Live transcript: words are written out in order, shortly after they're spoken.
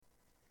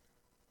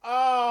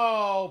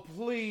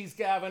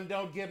Kevin.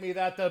 Don't give me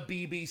that. The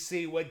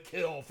BBC would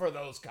kill for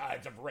those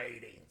kinds of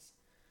ratings.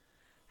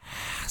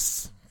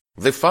 Yes.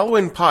 The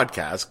following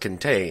podcast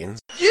contains...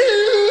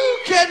 You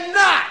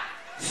cannot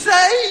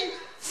say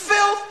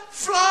filth,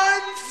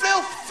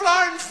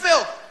 flying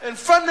filth in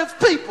front of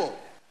people.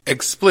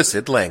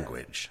 explicit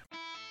language.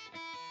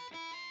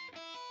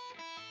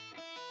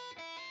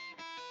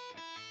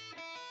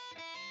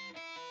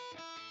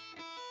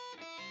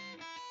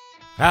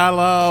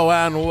 Hello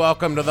and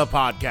welcome to the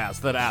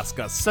podcast that asks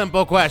a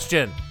simple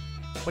question.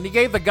 When you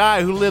gave the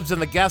guy who lives in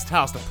the guest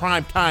house the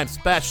primetime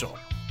special,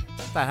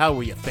 what the hell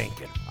were you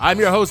thinking? I'm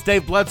your host,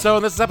 Dave Bledsoe,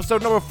 and this is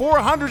episode number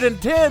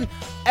 410,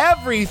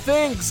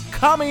 Everything's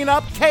Coming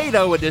Up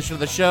Kato edition of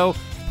the show,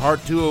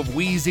 part 2 of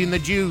Wheezing the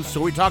Juice,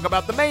 where we talk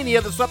about the mania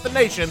that swept the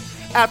nation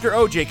after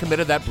OJ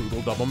committed that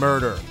brutal double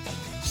murder.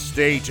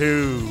 Stay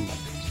tuned.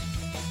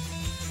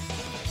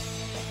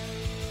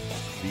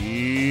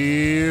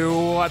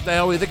 What the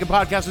Hell Are You Thinking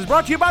podcast is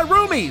brought to you by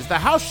Roomies, the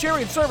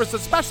house-sharing service that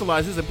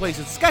specializes in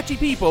placing sketchy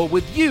people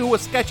with you, a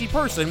sketchy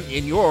person,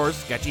 in your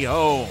sketchy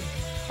home.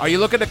 Are you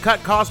looking to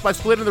cut costs by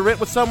splitting the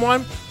rent with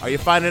someone? Are you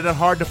finding it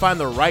hard to find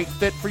the right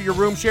fit for your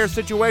room share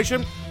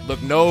situation?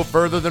 Look no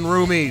further than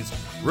Roomies.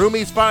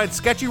 Roomies finds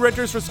sketchy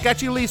renters for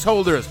sketchy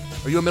leaseholders.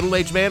 Are you a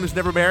middle-aged man who's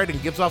never married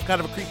and gives off kind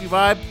of a creepy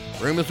vibe?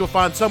 Roomies will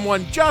find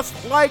someone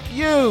just like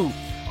you.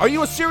 Are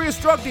you a serious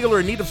drug dealer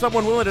in need of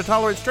someone willing to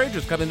tolerate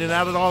strangers coming in and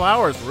out at all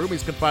hours?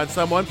 Roomies can find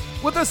someone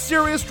with a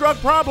serious drug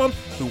problem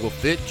who will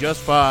fit just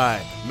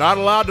fine. Not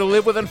allowed to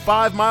live within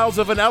 5 miles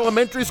of an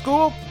elementary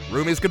school?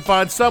 Roomies can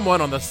find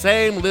someone on the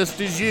same list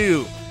as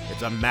you.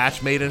 It's a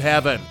match made in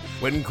heaven.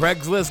 When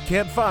Craigslist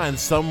can't find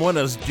someone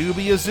as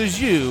dubious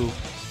as you,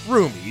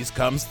 Roomies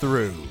comes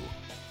through.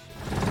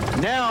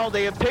 Now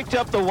they have picked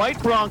up the white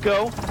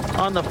Bronco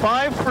on the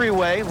 5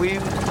 freeway.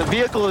 The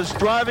vehicle is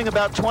driving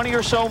about 20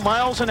 or so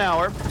miles an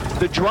hour.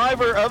 The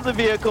driver of the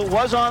vehicle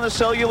was on the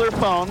cellular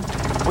phone.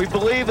 We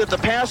believe that the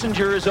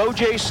passenger is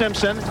O.J.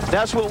 Simpson.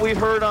 That's what we've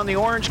heard on the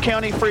Orange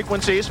County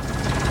frequencies.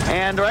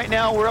 And right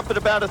now we're up at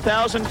about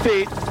 1,000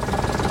 feet.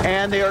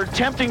 And they are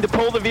attempting to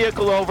pull the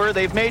vehicle over.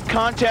 They've made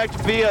contact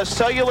via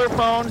cellular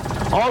phone,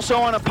 also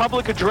on a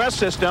public address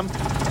system.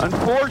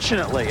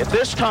 Unfortunately, at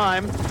this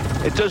time,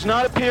 it does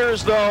not appear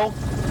as though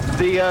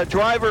the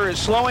driver is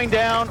slowing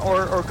down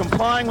or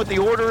complying with the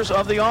orders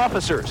of the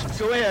officers.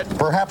 Go ahead.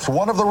 Perhaps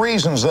one of the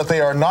reasons that they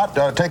are not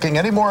taking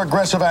any more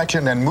aggressive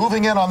action and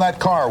moving in on that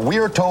car, we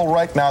are told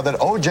right now that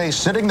O.J.'s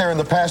sitting there in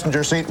the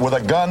passenger seat with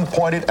a gun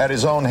pointed at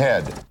his own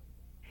head.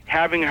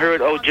 Having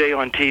heard O.J.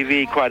 on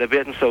TV quite a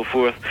bit and so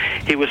forth,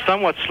 he was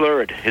somewhat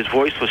slurred. His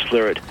voice was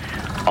slurred,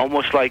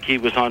 almost like he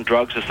was on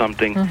drugs or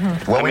something.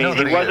 Mm-hmm. Well, I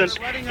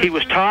mean, he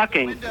was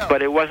talking,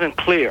 but it wasn't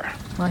clear.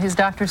 Well, his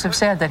doctors have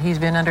said that he's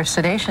been under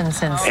sedation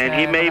since. And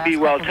he may be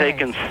well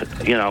taken,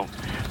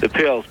 the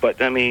pills,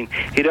 but I mean,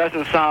 he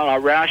doesn't sound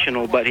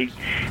irrational, but he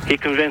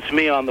convinced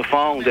me on the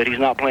phone that he's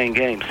not playing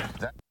games.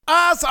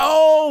 Us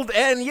old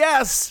and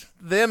yes,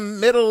 them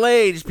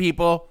middle-aged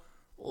people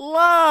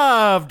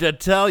love to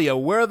tell you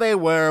where they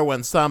were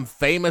when some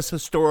famous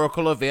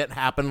historical event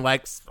happened,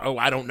 like,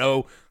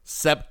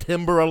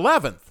 September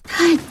 11th.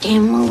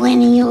 Goddamn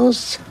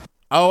millennials.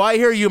 Oh, I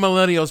hear you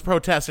millennials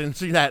protesting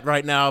that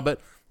right now, but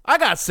I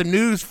got some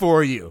news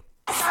for you.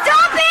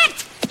 Stop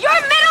it! You're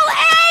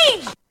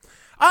middle-aged!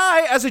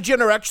 I, as a Gen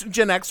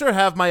Xer,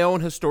 have my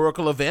own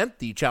historical event,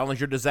 the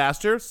Challenger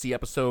disaster. See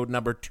episode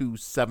number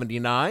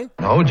 279.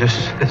 Oh,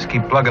 just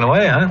keep plugging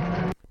away,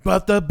 huh?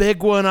 But the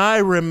big one I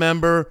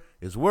remember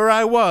is where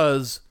I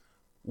was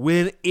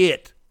when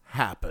it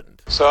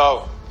happened.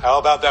 So, how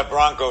about that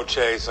Bronco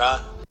chase, huh?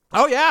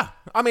 Oh, yeah.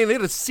 I mean,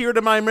 it is seared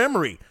in my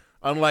memory,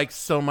 unlike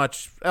so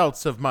much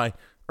else of my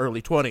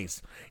early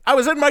 20s. I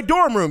was in my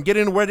dorm room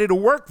getting ready to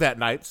work that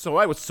night, so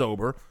I was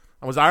sober.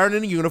 I was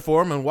ironing a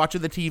uniform and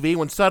watching the TV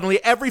when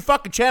suddenly every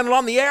fucking channel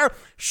on the air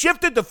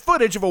shifted to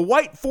footage of a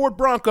white Ford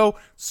Bronco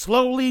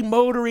slowly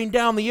motoring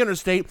down the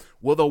interstate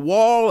with a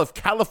wall of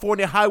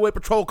California Highway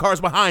Patrol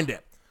cars behind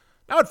it.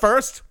 Now, at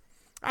first,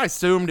 I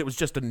assumed it was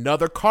just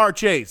another car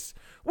chase,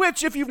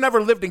 which, if you've never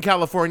lived in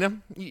California,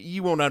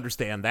 you won't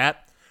understand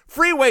that.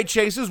 Freeway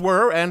chases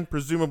were, and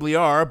presumably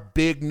are,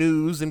 big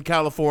news in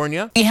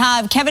California. We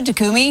have Kevin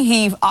Takumi.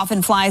 He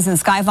often flies in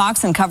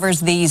Skyfox and covers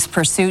these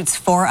pursuits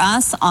for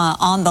us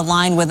on the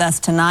line with us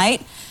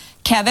tonight.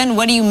 Kevin,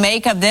 what do you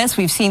make of this?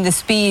 We've seen the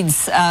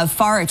speeds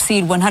far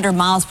exceed 100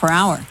 miles per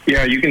hour.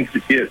 Yeah, you can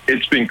see it.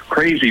 It's been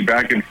crazy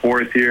back and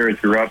forth here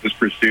throughout this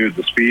pursuit.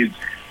 The speeds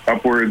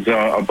upwards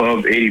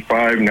above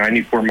 85,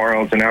 94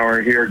 miles an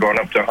hour here, going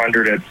up to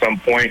 100 at some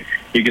point.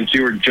 You can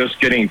see we're just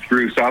getting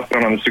through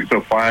southbound on the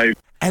 605.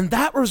 And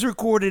that was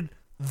recorded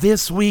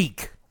this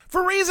week.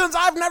 For reasons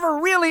I've never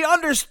really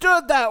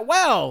understood that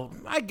well.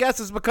 I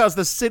guess it's because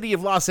the city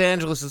of Los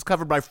Angeles is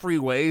covered by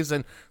freeways,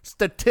 and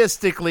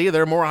statistically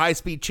there are more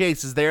high-speed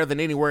chases there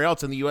than anywhere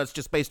else in the U.S.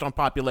 just based on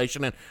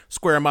population and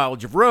square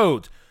mileage of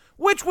roads,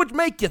 which would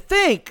make you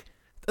think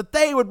that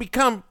they would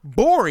become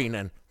boring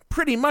and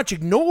pretty much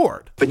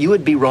ignored. But you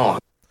would be wrong.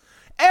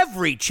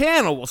 every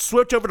channel will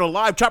switch over to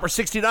Live Chopper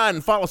 69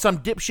 and follow some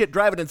dipshit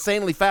driving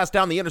insanely fast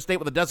down the interstate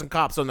with a dozen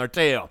cops on their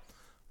tail.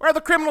 Where are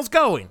the criminals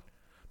going?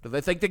 Do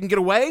they think they can get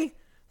away?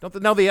 Don't they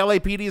know the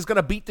LAPD is going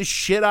to beat the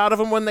shit out of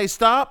them when they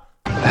stop?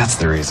 That's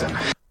the reason.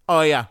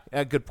 Oh, yeah,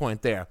 good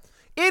point there.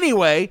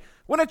 Anyway,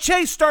 when a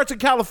chase starts in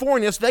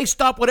California, so they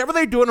stop whatever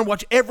they're doing and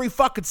watch every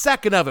fucking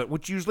second of it,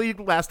 which usually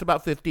lasts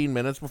about 15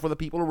 minutes before the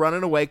people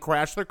running away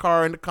crash their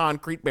car into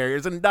concrete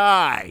barriers and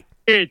die.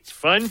 It's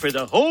fun for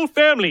the whole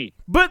family.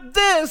 But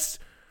this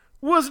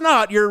was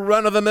not your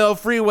run-of-the-mill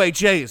freeway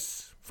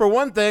chase. For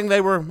one thing,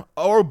 they were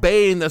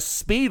obeying the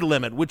speed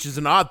limit, which is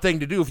an odd thing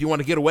to do if you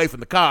want to get away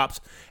from the cops.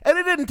 And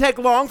it didn't take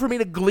long for me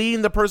to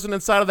glean the person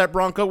inside of that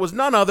Bronco was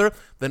none other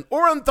than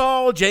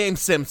Orenthal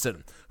James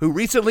Simpson, who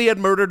recently had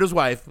murdered his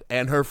wife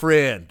and her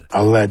friend.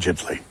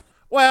 Allegedly.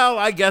 Well,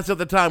 I guess at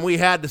the time we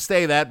had to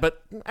say that,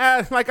 but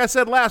like I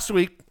said last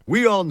week,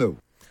 we all knew.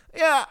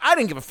 Yeah, I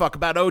didn't give a fuck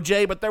about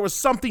OJ, but there was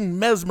something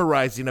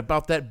mesmerizing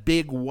about that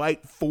big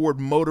white Ford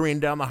motoring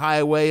down the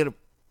highway at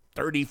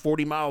 30,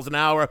 40 miles an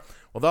hour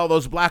with all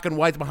those black and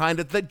whites behind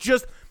it that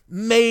just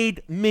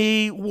made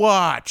me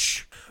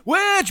watch.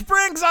 Which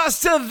brings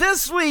us to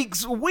this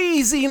week's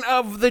Wheezing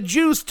of the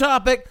Juice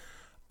topic,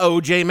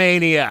 OJ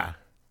Mania.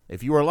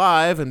 If you were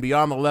alive and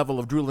beyond the level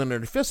of drooling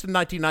in your fist in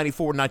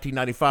 1994 and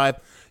 1995,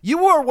 you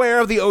were aware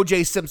of the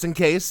O.J. Simpson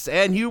case,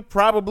 and you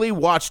probably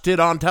watched it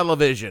on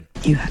television.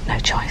 You had no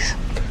choice.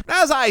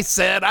 As I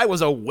said, I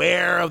was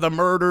aware of the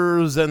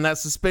murders, and that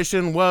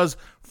suspicion was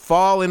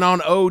falling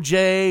on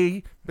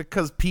O.J.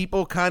 because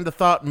people kind of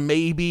thought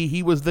maybe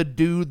he was the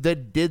dude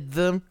that did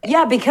them.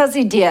 Yeah, because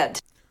he did.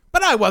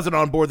 But I wasn't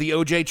on board the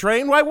O.J.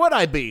 train. Why would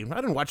I be? I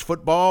didn't watch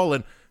football,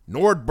 and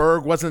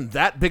Nordberg wasn't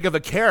that big of a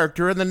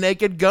character in The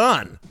Naked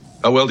Gun.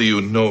 How well do you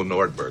know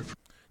Nordberg?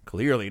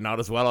 Clearly not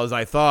as well as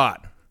I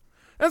thought.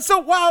 And so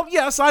while,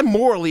 yes, I'm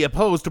morally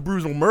opposed to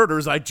brutal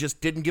murders, I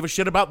just didn't give a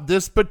shit about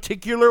this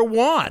particular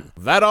one.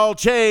 That all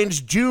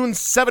changed June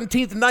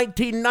 17th,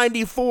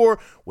 1994,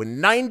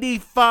 when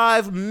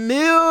 95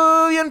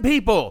 million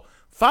people,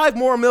 5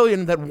 more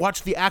million that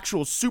watched the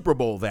actual Super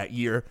Bowl that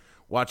year,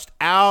 watched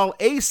Al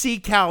A.C.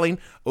 Cowling,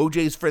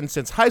 OJ's friend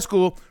since high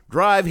school,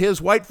 drive his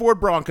white Ford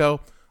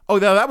Bronco. Oh,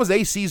 no, that was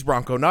A.C.'s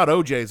Bronco, not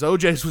O.J.'s.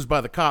 O.J.'s was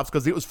by the cops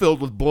because it was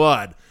filled with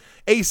blood.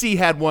 A.C.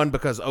 had one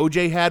because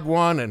O.J. had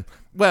one, and,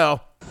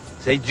 well...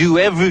 They do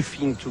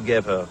everything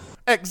together.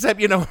 Except,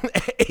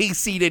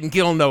 A.C. didn't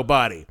kill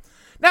nobody.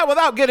 Now,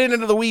 without getting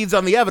into the weeds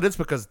on the evidence,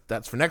 because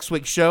that's for next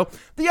week's show,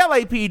 the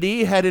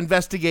LAPD had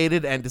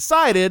investigated and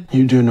decided...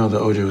 You do know that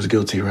O.J. was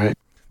guilty, right?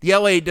 The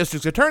L.A.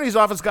 District Attorney's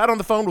Office got on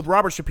the phone with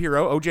Robert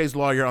Shapiro, O.J.'s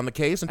lawyer on the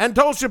case, and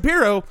told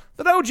Shapiro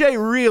that O.J.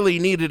 really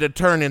needed to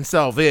turn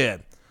himself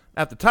in.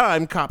 At the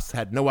time, cops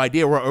had no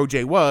idea where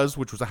O.J. was,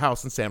 which was a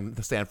house in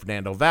the San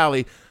Fernando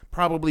Valley,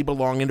 probably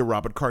belonging to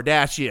Robert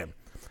Kardashian.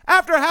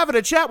 After having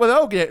a chat with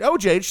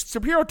O.J.,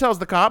 Shapiro tells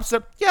the cops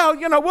that,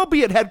 we'll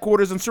be at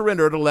headquarters and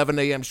surrender at 11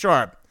 a.m.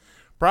 sharp.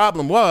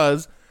 Problem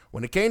was,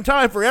 when it came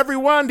time for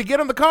everyone to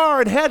get in the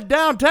car and head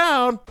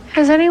downtown...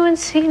 Has anyone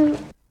seen...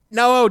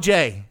 No,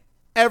 O.J.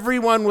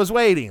 Everyone was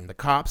waiting. The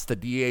cops, the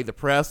DA, the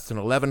press, and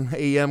 11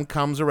 a.m.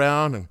 comes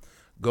around and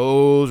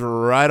goes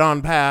right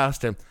on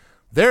past, and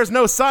there's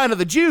no sign of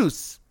the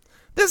juice.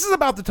 This is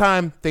about the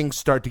time things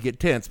start to get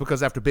tense,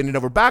 because after bending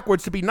over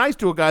backwards to be nice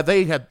to a guy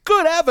they had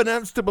good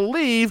evidence to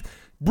believe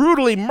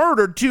brutally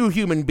murdered 2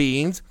 human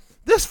beings,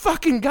 this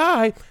fucking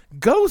guy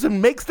goes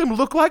and makes them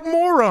look like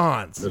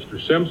morons.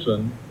 Mr.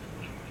 Simpson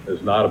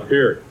has not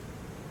appeared.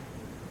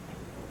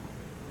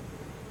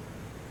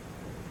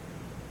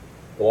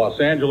 The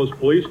Los Angeles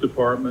Police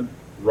Department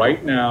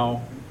right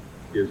now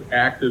is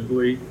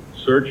actively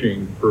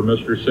searching for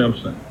Mr.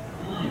 Simpson.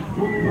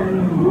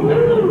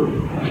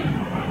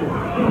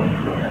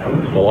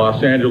 The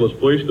Los Angeles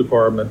Police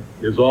Department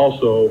is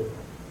also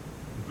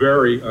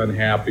very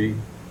unhappy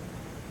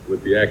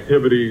with the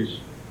activities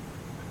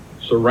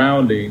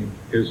surrounding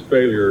his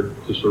failure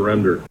to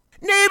surrender.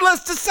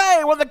 Needless to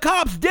say, when the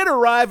cops did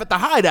arrive at the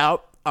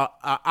hideout,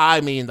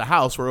 the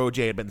house where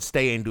O.J. had been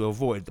staying to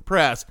avoid the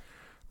press,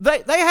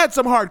 they had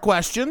some hard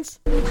questions.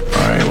 All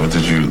right, well,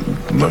 did you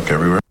look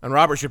everywhere? And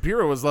Robert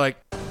Shapiro was like,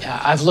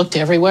 yeah, I've looked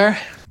everywhere.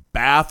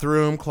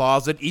 Bathroom,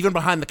 closet, even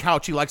behind the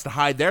couch. He likes to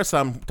hide there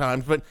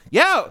sometimes. But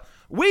yeah,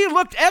 we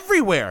looked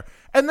everywhere.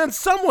 And then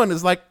someone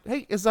is like,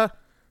 hey,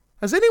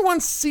 has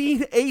anyone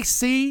seen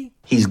AC?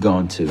 He's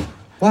gone too.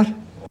 What?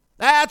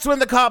 That's when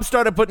the cops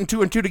started putting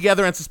 2 and 2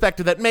 together and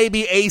suspected that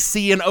maybe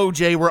AC and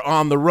OJ were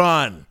on the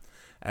run.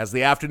 As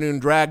the afternoon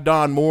dragged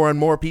on, more and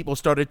more people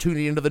started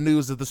tuning into the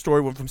news as the story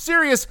went from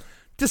serious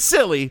to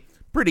silly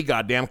pretty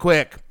goddamn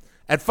quick.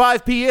 At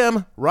 5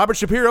 p.m., Robert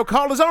Shapiro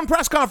called his own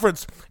press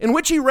conference in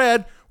which he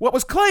read what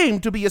was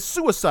claimed to be a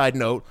suicide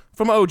note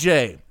from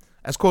O.J.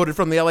 As quoted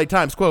from the L.A.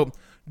 Times, quote,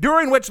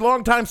 during which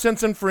longtime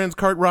Simpson friend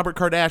Robert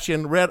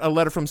Kardashian read a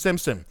letter from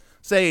Simpson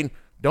saying,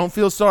 don't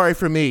feel sorry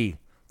for me.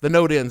 The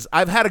note ends,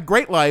 I've had a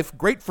great life,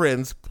 great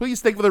friends.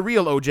 Please think of the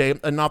real O.J.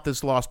 and not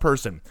this lost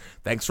person.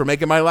 Thanks for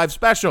making my life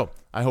special.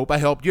 I hope I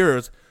helped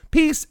yours.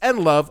 Peace and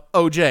love,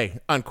 O.J.,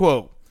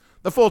 unquote.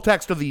 The full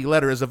text of the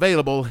letter is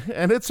available,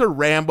 and it's a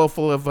ramble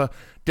full of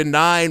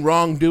denying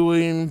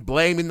wrongdoing,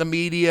 blaming the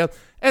media,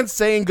 and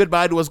saying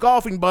goodbye to his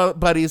golfing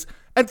buddies,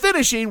 and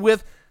finishing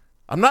with,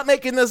 I'm not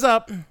making this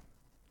up,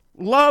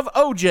 love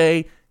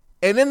OJ,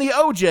 and in the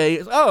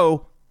OJ's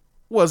O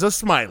was a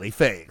smiley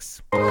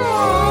face.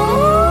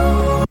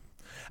 At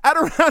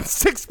around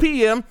 6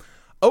 p.m.,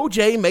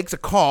 OJ makes a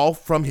call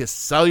from his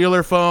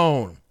cellular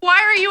phone. Why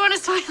are you on a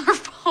cellular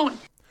phone?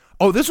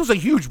 Oh, this was a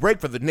huge break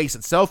for the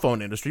nascent cell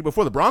phone industry.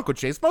 Before the Bronco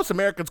chase, most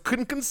Americans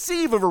couldn't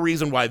conceive of a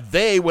reason why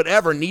they would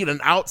ever need an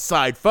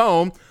outside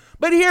phone.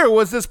 But here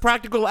was this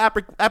practical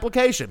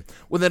application.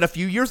 Within a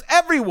few years,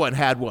 everyone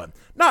had one.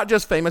 Not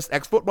just famous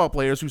ex-football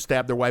players who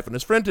stabbed their wife and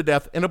his friend to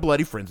death in a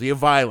bloody frenzy of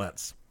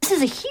violence. This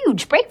is a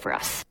huge break for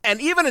us. And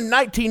even in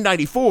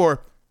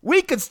 1994,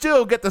 we could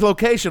still get the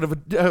location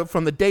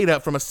from the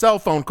data from a cell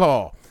phone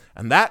call.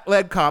 And that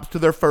led cops to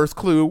their first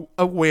clue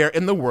of where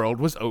in the world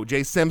was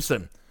O.J.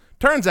 Simpson.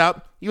 Turns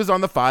out he was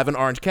on the 5 in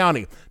Orange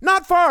County,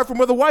 not far from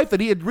where the wife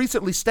that he had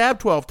recently stabbed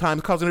 12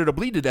 times, causing her to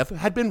bleed to death,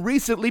 had been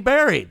recently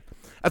buried.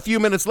 A few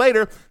minutes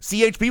later,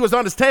 CHP was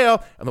on his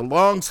tail, and the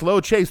long,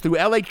 slow chase through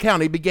L.A.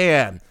 County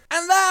began.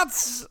 And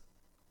that's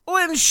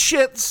when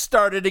shit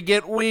started to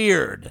get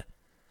weird.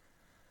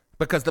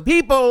 Because the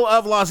people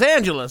of Los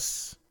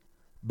Angeles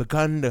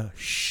begun to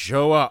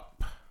show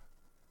up.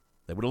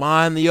 They would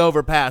line the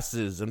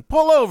overpasses and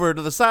pull over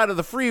to the side of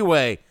the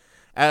freeway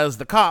as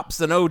the cops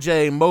and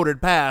OJ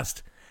motored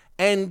past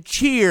and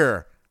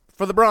cheer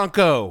for the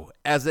Bronco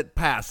as it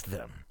passed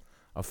them.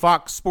 A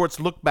Fox Sports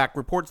look-back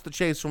reports the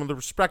chase from the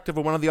perspective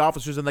of one of the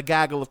officers in the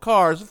gaggle of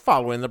cars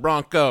following the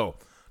Bronco.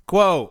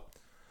 Quote,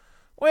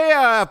 "We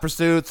have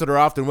pursuits that are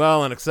often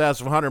well in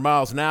excess of 100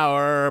 miles an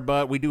hour,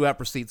 but we do have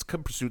pursuits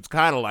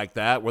kind of like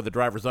that, where the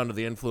driver's under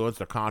the influence,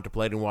 they're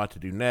contemplating what to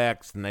do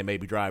next, and they may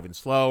be driving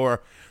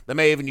slower. They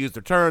may even use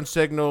their turn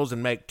signals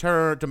and make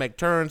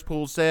turns,"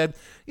 Poole said.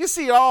 "You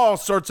see all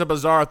sorts of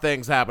bizarre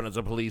things happen as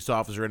a police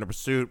officer in a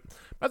pursuit,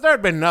 but there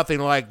had been nothing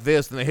like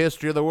this in the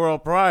history of the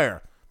world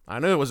prior. I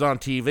knew it was on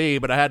TV,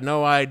 but I had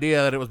no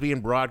idea that it was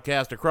being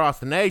broadcast across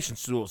the nation,"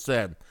 Sewell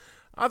said.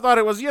 "I thought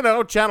it was,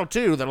 Channel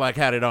 2 that,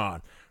 had it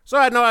on. So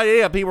I had no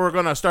idea people were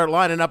going to start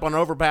lining up on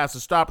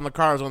overpasses, stopping the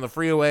cars on the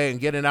freeway and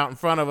getting out in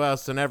front of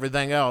us and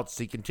everything else,"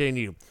 he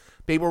continued.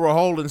 "People were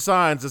holding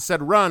signs that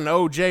said, 'Run,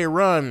 OJ,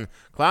 run,'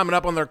 climbing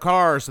up on their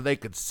cars so they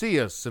could see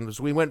us, and as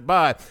we went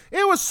by,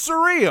 it was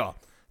surreal.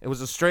 It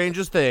was the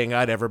strangest thing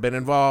I'd ever been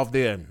involved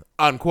in,"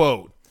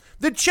 unquote.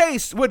 The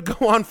chase would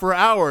go on for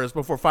hours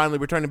before finally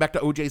returning back to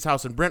OJ's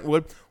house in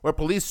Brentwood, where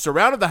police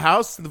surrounded the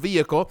house and the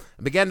vehicle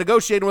and began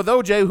negotiating with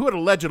OJ, who had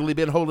allegedly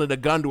been holding a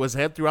gun to his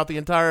head throughout the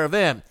entire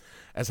event.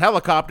 As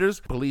helicopters,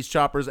 police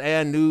choppers,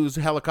 and news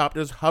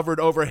helicopters hovered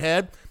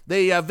overhead,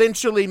 they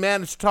eventually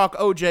managed to talk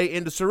OJ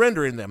into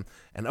surrendering them,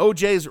 and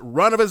OJ's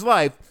run of his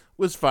life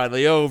was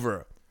finally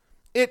over.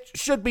 It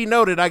should be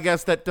noted, I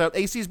guess, that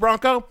AC's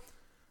Bronco,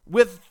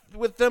 with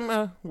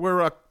them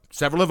were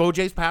several of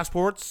OJ's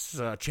passports,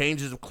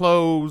 changes of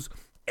clothes,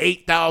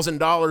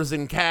 $8,000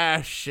 in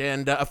cash,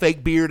 and a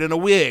fake beard and a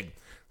wig.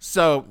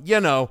 So,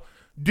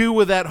 do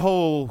with that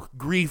whole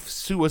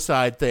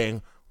grief-suicide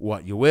thing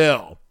what you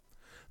will.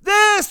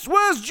 This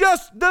was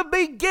just the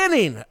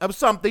beginning of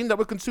something that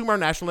would consume our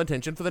national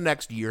attention for the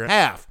next year and a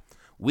half.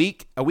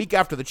 A week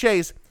after the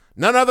chase,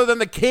 none other than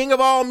the king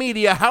of all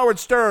media, Howard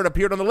Stern,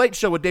 appeared on The Late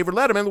Show with David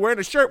Letterman wearing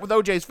a shirt with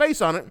OJ's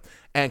face on it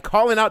and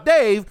calling out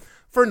Dave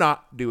for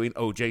not doing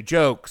OJ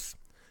jokes.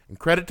 And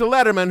credit to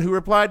Letterman, who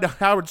replied to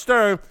Howard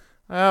Stern,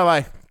 "Well,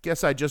 I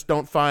guess I just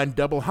don't find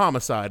double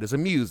homicide as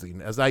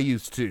amusing as I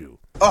used to."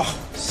 Oh,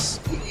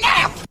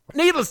 snap!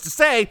 Needless to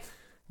say,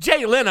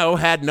 Jay Leno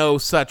had no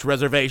such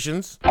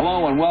reservations.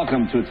 Hello and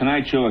welcome to a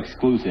Tonight Show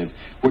exclusive.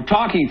 We're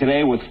talking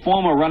today with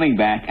former running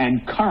back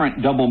and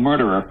current double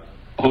murderer,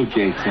 O.J.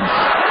 Simpson.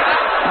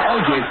 Now,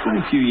 O.J., it's been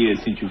a few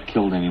years since you've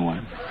killed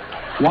anyone.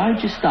 Why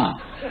did you stop?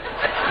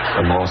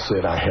 I'm all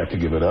set. I had to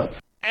give it up.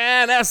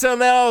 And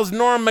SNL's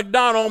Norm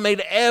Macdonald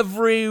made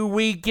every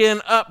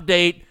weekend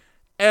update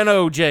an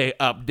OJ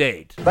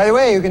update. By the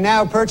way, you can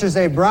now purchase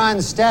a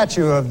bronze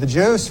statue of the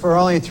Juice for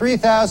only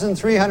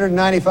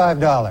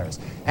 $3,395.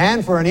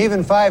 And for an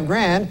even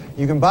 $5,000,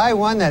 you can buy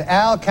one that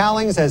Al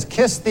Cowlings has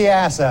kissed the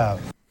ass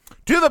of.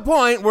 To the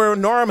point where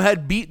Norm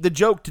had beat the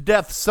joke to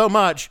death so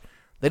much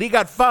that he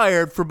got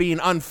fired for being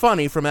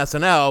unfunny from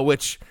SNL,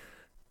 which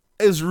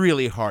is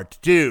really hard to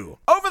do.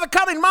 Over the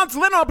coming months,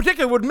 Leno in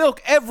particular would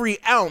milk every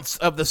ounce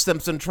of the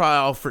Simpson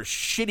trial for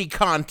shitty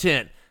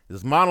content.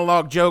 His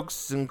monologue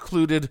jokes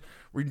included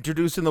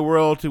introducing the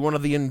world to one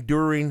of the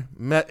enduring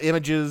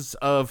images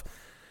of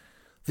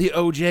the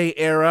OJ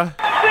era.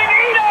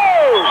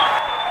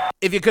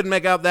 If you couldn't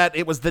make out that,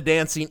 it was the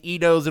dancing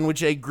Edos, in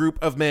which a group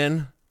of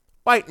men,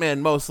 white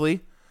men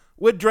mostly,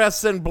 would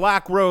dress in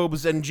black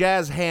robes and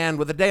jazz hand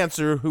with a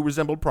dancer who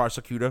resembled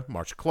prosecutor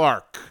Marsha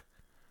Clark.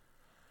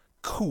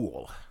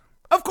 Cool.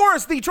 Of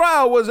course, the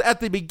trial was at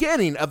the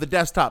beginning of the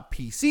desktop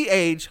PC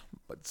age,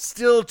 but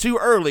still too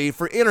early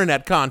for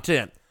internet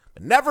content.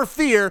 But never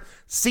fear,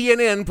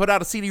 CNN put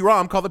out a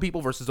CD-ROM called The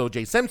People vs.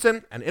 O.J.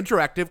 Simpson, an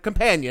interactive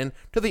companion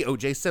to the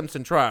O.J.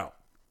 Simpson trial.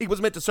 It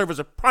was meant to serve as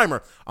a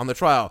primer on the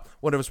trial,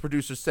 one of its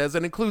producers says,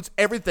 and includes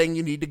everything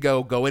you need to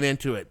going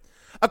into it.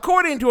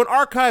 According to an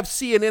archived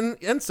CNN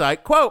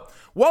insight, quote,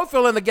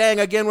 Woeful and the gang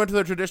again went to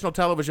their traditional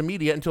television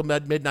media until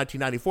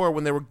mid-1994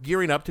 when they were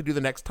gearing up to do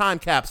the next time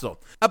capsule.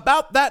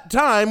 About that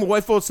time,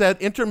 Woeful said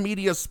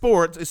Intermedia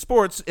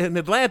Sports in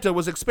Atlanta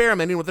was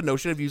experimenting with the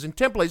notion of using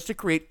templates to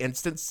create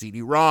instant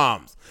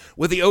CD-ROMs.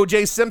 With the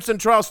O.J. Simpson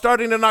trial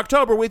starting in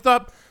October, we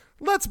thought,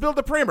 let's build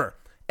a primer.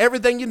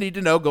 Everything you need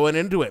to know going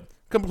into it.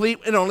 Complete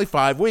in only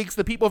 5 weeks,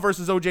 The People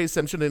vs. O.J.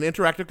 Simpson, an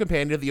interactive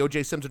companion of the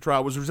O.J. Simpson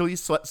trial, was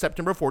released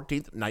September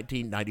 14th,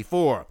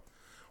 1994.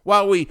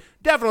 While we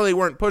definitely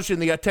weren't pushing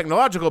the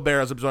technological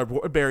barriers, observed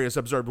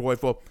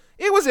Woeful,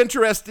 it was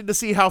interesting to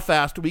see how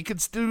fast we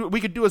could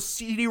do a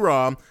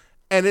CD-ROM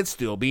and it'd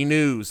still be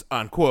news,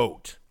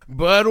 unquote.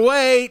 But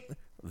wait,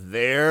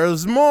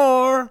 there's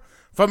more.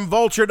 From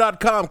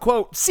Vulture.com,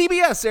 quote,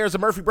 CBS airs a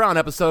Murphy Brown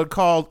episode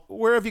called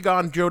Where Have You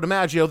Gone, Joe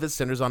DiMaggio, that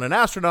centers on an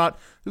astronaut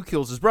who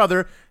kills his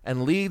brother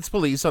and leads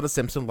police on a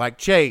Simpson-like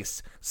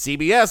chase.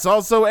 CBS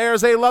also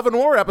airs a Love and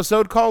War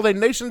episode called A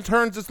Nation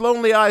Turns Its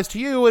Lonely Eyes to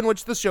You, in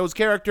which the show's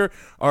characters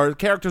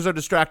are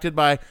distracted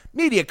by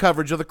media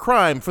coverage of the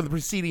crime from the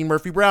preceding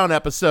Murphy Brown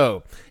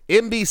episode.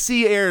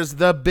 NBC airs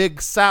The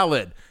Big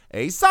Salad,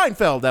 a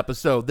Seinfeld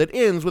episode that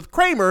ends with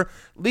Kramer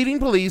leading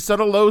police on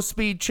a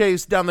low-speed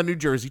chase down the New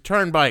Jersey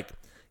Turnpike.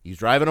 He's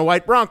driving a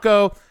white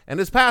Bronco, and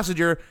his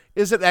passenger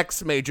is an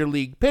ex-Major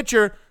League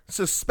pitcher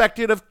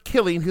suspected of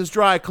killing his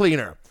dry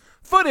cleaner.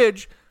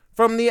 Footage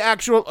from the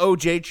actual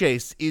O.J.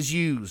 chase is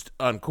used,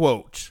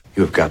 unquote.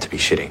 You have got to be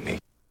shitting me.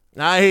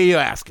 I hear you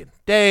asking,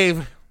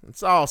 Dave,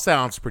 this all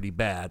sounds pretty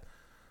bad.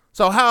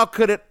 So how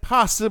could it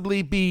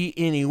possibly be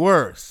any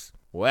worse?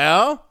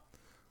 Well,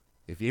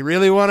 if you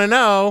really want to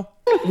know,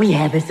 we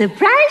have a surprise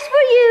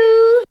for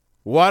you.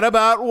 What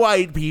about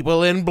white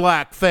people in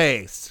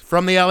blackface?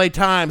 From the LA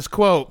Times,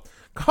 quote,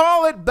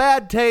 Call it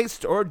bad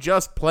taste or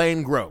just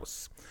plain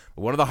gross.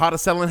 But one of the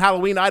hottest selling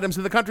Halloween items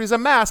in the country is a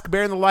mask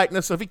bearing the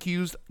likeness of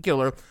accused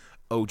killer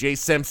O.J.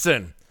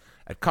 Simpson.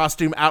 At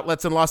costume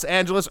outlets in Los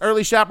Angeles,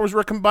 early shoppers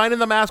were combining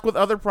the mask with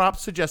other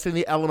props, suggesting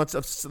the elements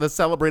of the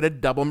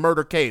celebrated double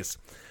murder case.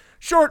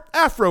 Short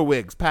afro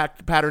wigs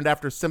patterned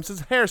after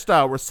Simpson's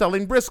hairstyle were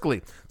selling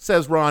briskly,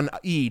 says Ron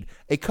Eade,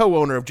 a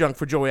co-owner of Junk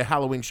for Joy, a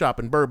Halloween shop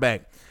in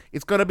Burbank.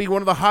 It's going to be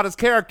one of the hottest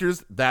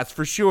characters, that's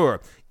for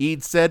sure.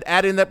 Eade said,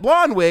 adding that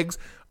blonde wigs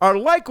are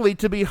likely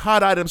to be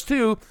hot items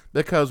too,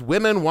 because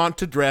women want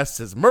to dress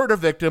as murder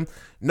victim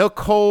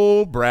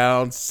Nicole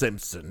Brown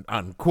Simpson,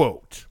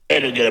 unquote. I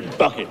had to get a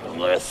bucket. I'm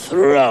going to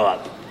throw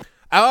up.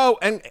 Oh,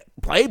 and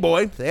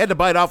Playboy, they had to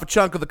bite off a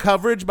chunk of the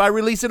coverage by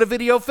releasing a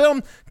video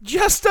film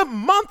just a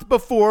month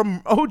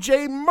before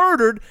O.J.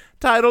 murdered,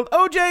 titled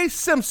O.J.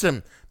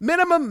 Simpson,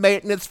 Minimum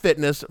Maintenance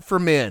Fitness for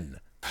Men.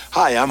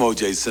 Hi, I'm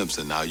O.J.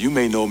 Simpson. Now, you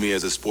may know me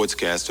as a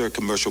sportscaster, a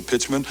commercial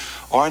pitchman,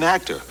 or an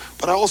actor,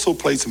 but I also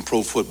played some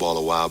pro football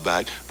a while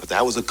back, but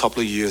that was a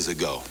couple of years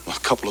ago, a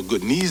couple of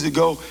good knees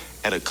ago,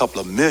 and a couple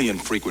of million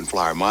frequent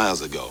flyer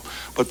miles ago.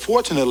 But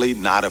fortunately,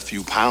 not a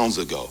few pounds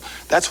ago.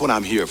 That's what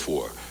I'm here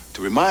for,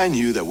 to remind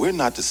you that we're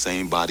not the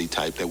same body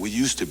type that we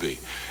used to be.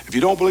 If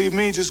you don't believe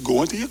me, just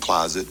go into your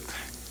closet,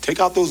 take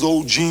out those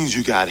old jeans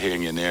you got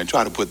hanging in there, and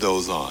try to put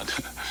those on.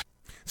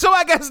 So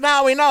I guess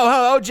now we know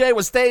how O.J.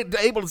 was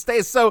able to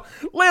stay so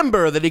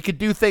limber that he could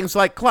do things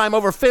like climb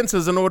over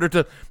fences in order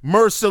to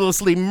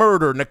mercilessly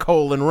murder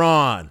Nicole and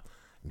Ron.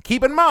 And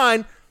keep in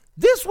mind,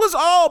 this was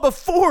all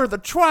before the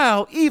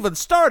trial even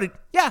started.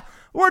 Yeah,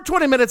 we're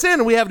 20 minutes in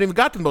and we haven't even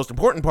got to the most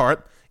important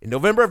part. In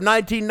November of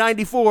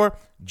 1994,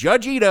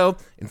 Judge Ito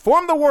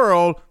informed the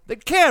world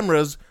that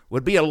cameras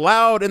would be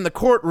allowed in the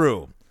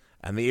courtroom.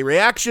 And the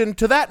reaction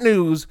to that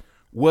news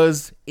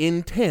was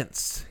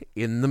intense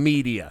in the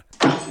media.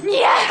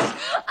 Yes!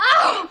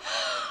 Oh!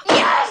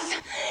 Yes!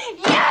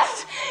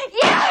 Yes!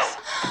 Yes!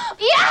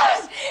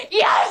 Yes!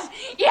 Yes!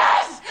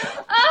 Yes!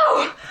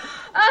 Oh!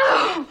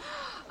 Oh!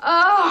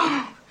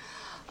 Oh!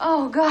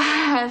 Oh,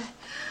 God.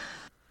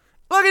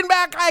 Looking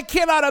back, I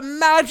cannot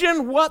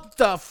imagine what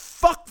the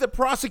fuck the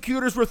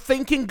prosecutors were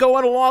thinking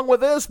going along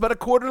with this, but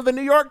according to the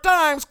New York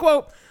Times,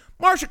 quote,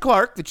 Marcia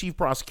Clark, the chief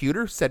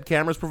prosecutor, said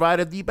cameras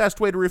provided the best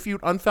way to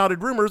refute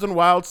unfounded rumors and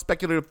wild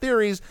speculative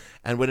theories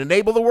and would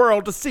enable the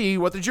world to see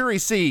what the jury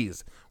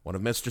sees. One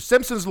of Mr.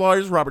 Simpson's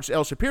lawyers, Robert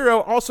L.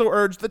 Shapiro, also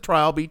urged the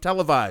trial be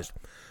televised,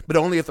 but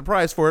only if the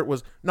price for it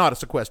was not a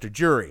sequestered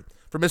jury.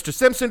 For Mr.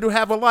 Simpson to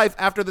have a life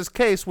after this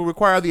case will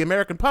require the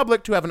American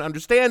public to have an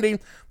understanding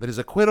that his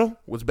acquittal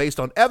was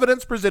based on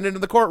evidence presented in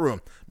the courtroom,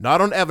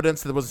 not on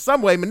evidence that was in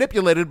some way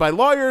manipulated by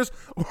lawyers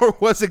or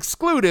was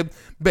excluded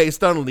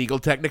based on legal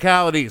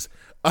technicalities,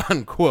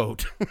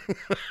 unquote.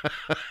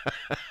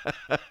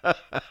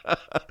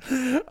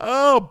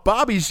 Oh,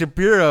 Bobby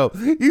Shapiro.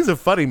 He's a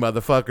funny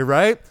motherfucker,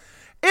 right?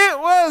 It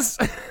was,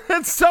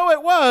 and so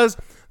it was,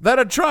 that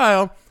a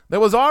trial There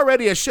was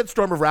already a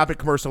shitstorm of rapid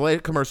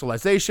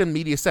commercialization,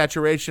 media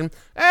saturation,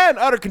 and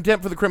utter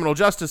contempt for the criminal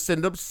justice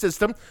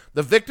system.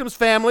 The victims'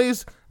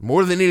 families,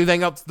 more than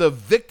anything else, the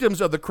victims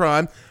of the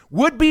crime,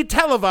 would be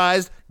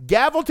televised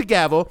gavel to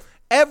gavel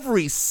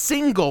every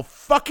single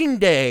fucking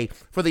day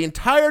for the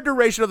entire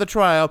duration of the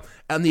trial,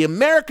 and the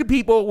American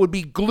people would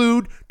be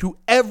glued to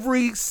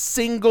every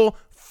single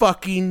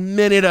fucking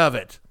minute of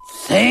it.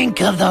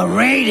 Think of the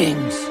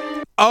ratings.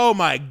 Oh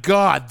my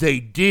God, they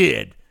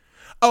did.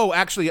 Oh,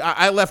 actually,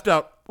 I left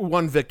out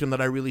one victim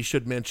that I really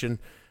should mention.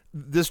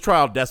 This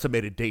trial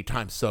decimated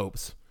daytime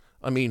soaps.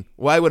 I mean,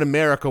 why would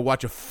America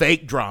watch a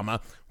fake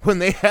drama when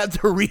they had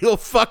the real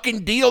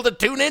fucking deal to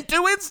tune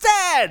into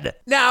instead?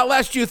 Now,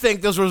 lest you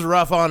think this was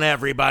rough on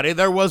everybody,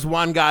 there was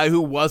one guy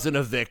who wasn't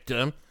a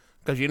victim.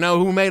 Because you know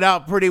who made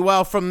out pretty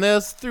well from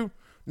this through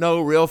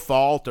no real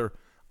fault or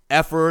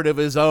effort of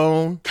his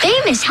own?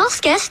 Famous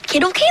house guest,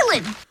 Kato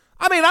Kalin.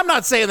 I mean, I'm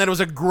not saying that it was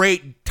a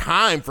great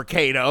time for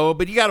Kato,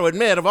 but you got to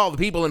admit, of all the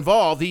people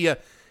involved,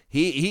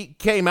 he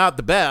came out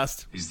the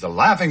best. He's the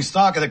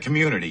laughingstock of the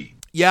community.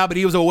 Yeah, but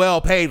he was a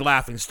well-paid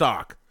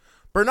laughingstock.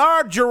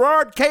 Bernard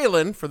Gerard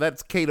Kalin, for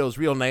that's Kato's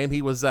real name.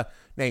 He was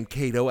named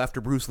Kato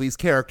after Bruce Lee's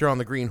character on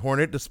the Green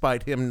Hornet,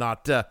 despite him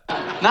not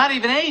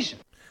even Asian.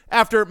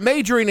 After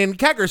majoring in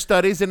Kegger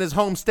studies in his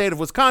home state of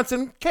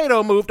Wisconsin,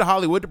 Kato moved to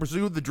Hollywood to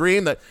pursue the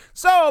dream that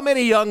so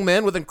many young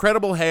men with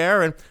incredible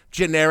hair and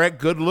generic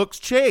good looks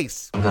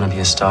chase. I'm gonna be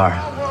a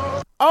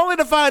star. Only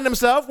to find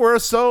himself where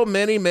so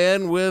many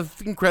men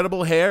with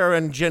incredible hair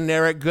and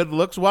generic good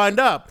looks wind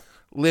up,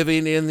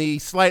 living in the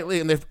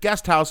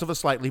guest house of a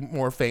slightly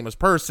more famous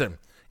person.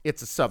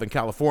 It's a Southern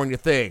California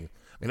thing.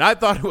 I mean, I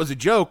thought it was a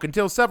joke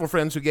until several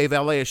friends who gave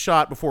LA a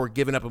shot before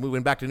giving up and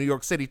moving back to New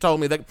York City told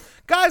me that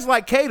guys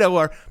like Kato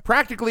are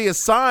practically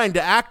assigned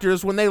to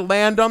actors when they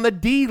land on the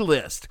D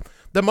list.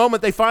 The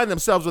moment they find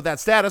themselves with that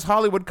status,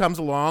 Hollywood comes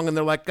along and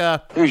they're like,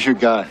 Here's your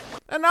guy.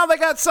 And now they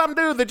got some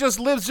dude that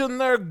just lives in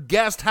their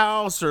guest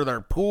house or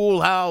their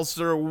pool house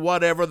or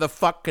whatever the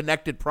fuck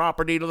connected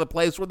property to the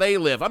place where they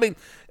live. I mean,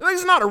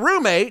 he's not a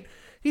roommate.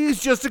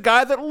 He's just a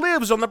guy that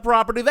lives on the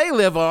property they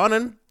live on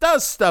and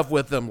does stuff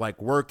with them,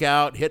 like work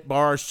out, hit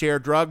bars, share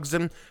drugs,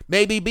 and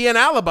maybe be an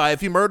alibi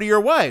if you murder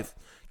your wife.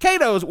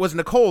 Kato was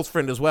Nicole's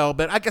friend as well,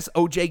 but I guess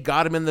OJ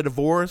got him in the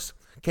divorce.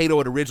 Kato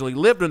had originally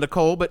lived with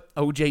Nicole, but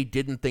OJ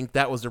didn't think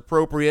that was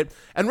appropriate.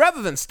 And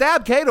rather than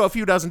stab Kato a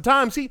few dozen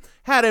times, he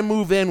had him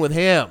move in with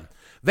him.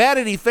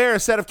 Vanity Fair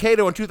said of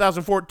Kato in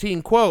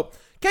 2014, quote,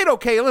 Kato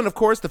Kalin, of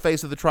course, the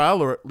face of the trial,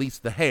 or at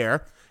least the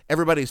hair.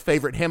 Everybody's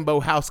favorite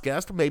himbo house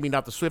guest, maybe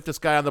not the swiftest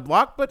guy on the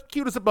block, but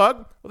cute as a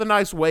bug, with a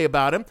nice way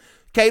about him.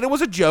 Kato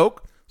was a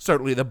joke,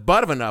 certainly the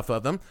butt of enough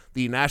of them.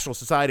 The National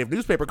Society of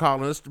Newspaper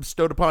Columnists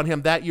bestowed upon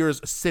him that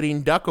year's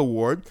Sitting Duck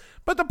Award,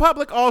 but the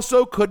public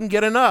also couldn't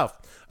get enough.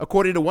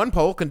 According to one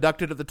poll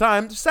conducted at the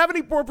time,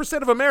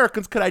 74% of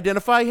Americans could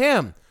identify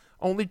him.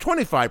 Only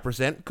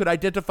 25% could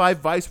identify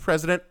Vice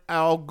President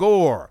Al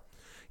Gore.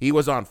 He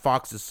was on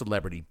Fox's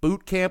Celebrity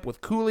Boot Camp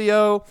with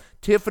Coolio,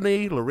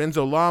 Tiffany,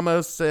 Lorenzo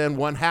Lamas, and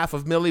one half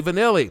of Milli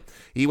Vanilli.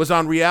 He was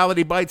on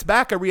Reality Bites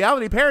Back, a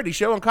reality parody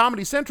show on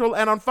Comedy Central,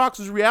 and on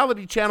Fox's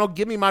reality channel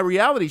Give Me My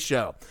Reality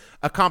Show,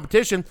 a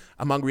competition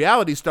among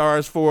reality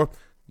stars for,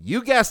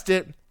 you guessed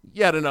it,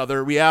 yet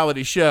another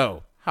reality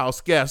show.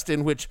 House guest,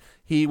 in which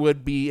he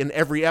would be in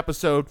every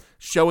episode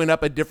showing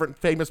up at different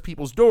famous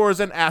people's doors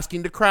and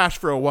asking to crash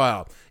for a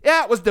while.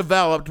 Yeah, it was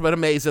developed, but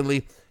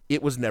amazingly,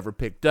 it was never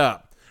picked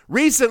up.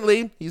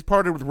 Recently, he's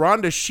partnered with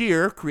Rhonda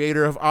Shear,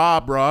 creator of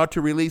Bra,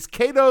 to release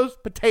Kato's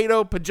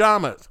Potato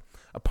Pajamas,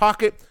 a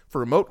pocket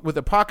for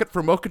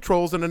remote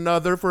controls and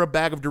another for a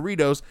bag of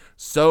Doritos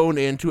sewn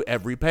into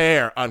every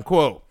pair,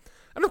 unquote.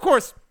 And of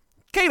course,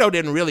 Kato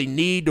didn't really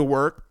need to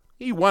work.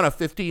 He won a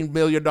 $15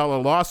 million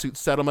lawsuit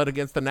settlement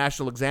against the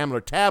National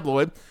Examiner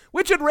tabloid,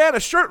 which had ran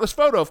a shirtless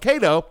photo of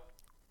Kato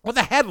with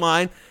a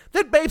headline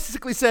that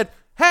basically said,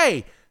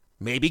 hey,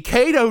 maybe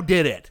Kato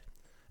did it.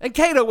 And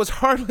Kato was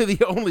hardly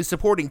the only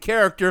supporting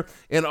character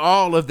in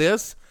all of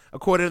this.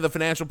 According to the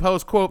Financial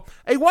Post, quote,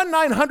 a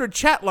 1-900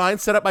 chat line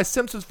set up by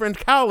Simpson's friend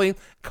Cowling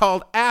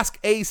called Ask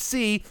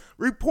AC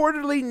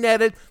reportedly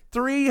netted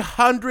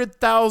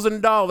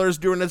 $300,000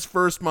 during its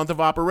first month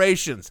of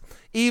operations.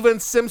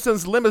 Even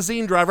Simpson's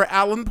limousine driver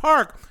Alan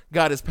Park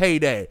got his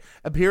payday,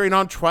 appearing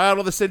on Trial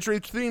of the Century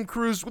themed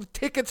cruise with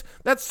tickets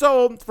that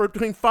sold for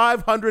between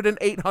 $500 and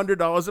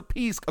 $800 a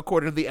piece,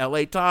 according to the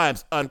LA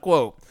Times,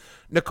 unquote.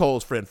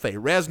 Nicole's friend Faye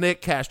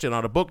Resnick cashed in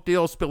on a book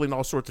deal, spilling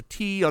all sorts of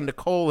tea on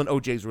Nicole and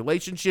OJ's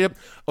relationship.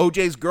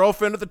 OJ's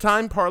girlfriend at the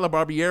time, Parla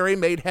Barbieri,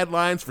 made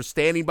headlines for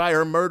standing by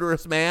her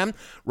murderous man.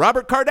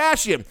 Robert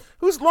Kardashian,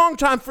 whose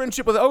longtime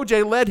friendship with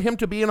OJ led him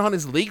to being on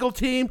his legal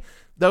team,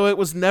 though it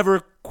was never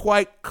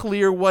quite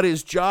clear what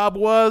his job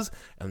was.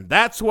 And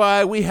that's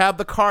why we have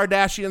the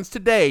Kardashians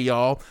today,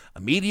 y'all.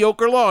 A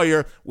mediocre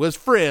lawyer was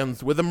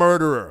friends with a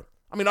murderer.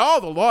 I mean,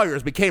 all the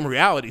lawyers became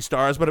reality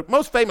stars, but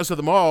most famous of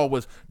them all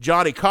was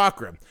Johnny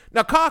Cochran.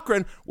 Now,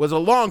 Cochran was a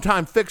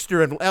longtime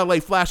fixture in L.A.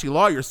 flashy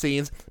lawyer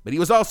scenes, but he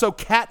was also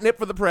catnip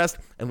for the press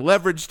and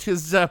leveraged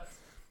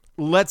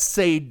let's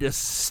say,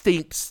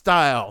 distinct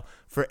style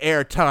for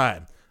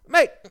airtime.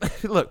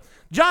 Look,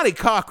 Johnny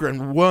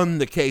Cochran won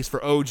the case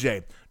for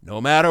O.J., no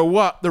matter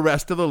what the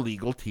rest of the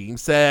legal team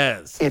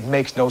says. It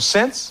makes no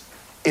sense.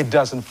 It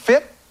doesn't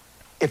fit.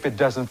 If it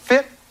doesn't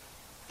fit,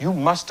 you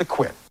must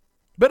acquit.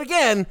 But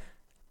again,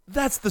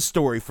 that's the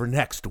story for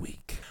next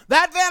week.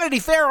 That Vanity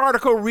Fair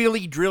article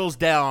really drills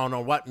down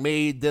on what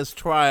made this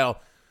trial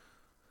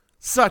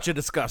such a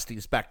disgusting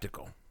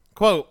spectacle.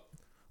 Quote,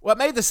 what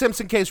made the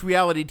Simpson case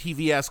reality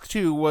TV-esque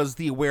too was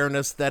the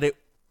awareness that it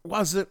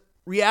wasn't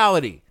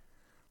reality,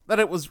 that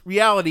it was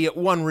reality at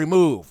one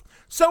remove.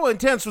 So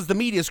intense was the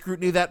media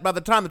scrutiny that by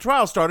the time the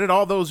trial started,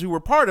 all those who were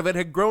part of it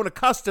had grown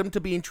accustomed to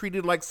being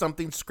treated like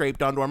something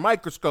scraped onto a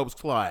microscope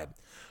slide.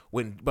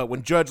 But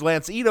when Judge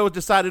Lance Ito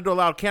decided to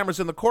allow cameras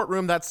in the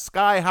courtroom, that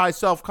sky-high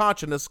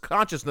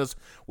self-consciousness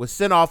was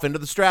sent off into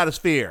the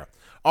stratosphere.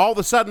 All of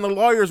a sudden, the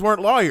lawyers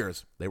weren't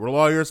lawyers. They were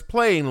lawyers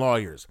playing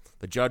lawyers.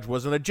 The judge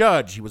wasn't a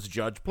judge. He was a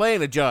judge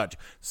playing a judge.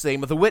 Same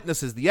with the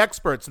witnesses, the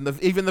experts,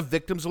 and even the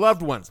victims'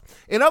 loved ones.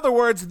 In other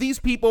words, these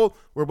people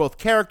were both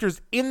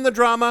characters in the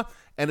drama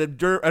and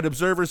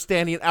observers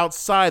standing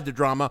outside the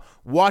drama,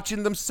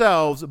 watching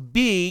themselves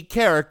be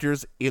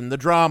characters in the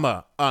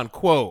drama,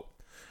 unquote.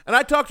 And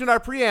I talked in our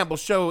preamble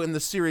show in the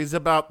series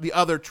about the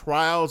other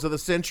trials of the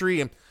century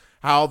and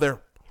how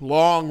they're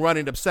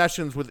long-running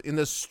obsessions in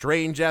this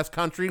strange-ass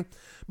country.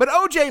 But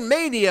OJ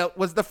Mania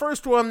was the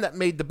first one that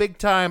made the big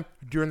time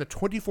during the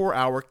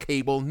 24-hour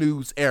cable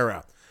news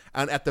era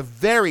and at the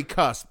very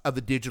cusp of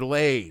the digital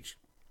age.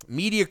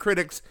 Media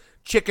critics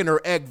chicken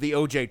or egg the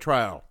OJ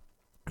trial.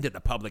 Did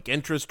the public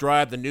interest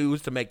drive the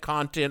news to make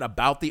content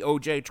about the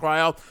OJ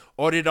trial,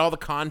 or did all the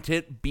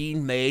content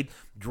being made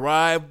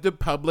drive the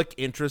public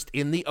interest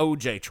in the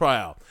OJ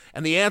trial?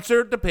 And the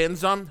answer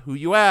depends on who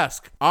you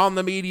ask. On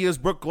the Media's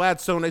Brooke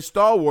Gladstone, a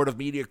stalwart of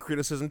media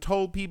criticism,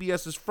 told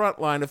PBS's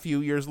Frontline a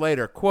few years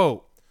later,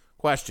 quote,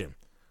 question,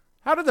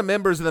 how did the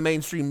members of the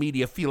mainstream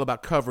media feel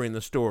about covering the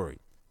story?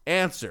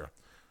 Answer,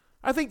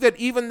 I think that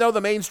even though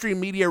the mainstream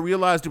media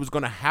realized it was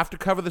going to have to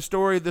cover the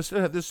story, this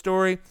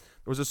story,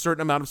 there was a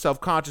certain amount of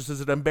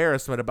self-consciousness and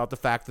embarrassment about the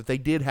fact that they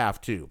did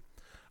have to.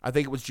 I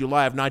think it was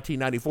July of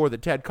 1994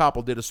 that Ted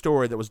Koppel did a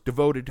story that was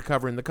devoted to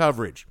covering the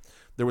coverage.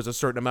 There was a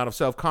certain amount of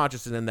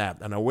self-consciousness in that,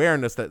 an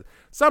awareness that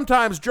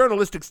sometimes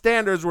journalistic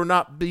standards were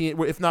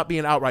if not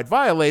being outright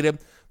violated,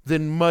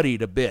 then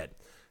muddied a bit.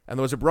 And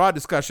there was a broad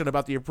discussion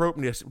about the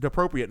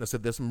appropriateness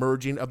of this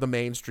merging of the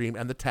mainstream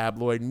and the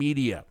tabloid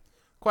media.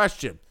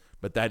 Question,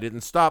 but that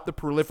didn't stop the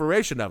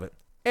proliferation of it.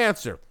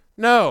 Answer,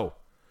 no.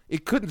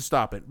 It couldn't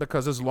stop it,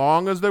 because as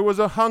long as there was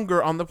a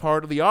hunger on the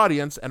part of the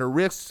audience and a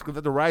risk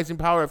that the rising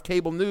power of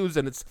cable news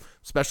and its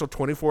special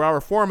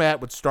 24-hour format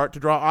would start to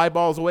draw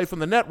eyeballs away from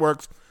the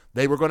networks,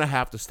 they were going to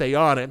have to stay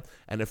on it.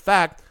 And in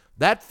fact,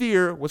 that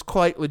fear was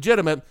quite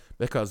legitimate,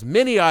 because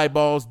many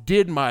eyeballs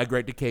did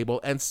migrate to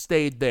cable and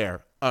stayed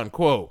there,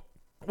 unquote.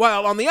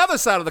 While on the other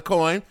side of the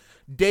coin,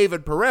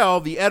 David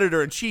Perell, the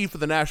editor-in-chief of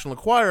the National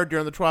Enquirer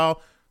during the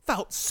trial,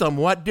 felt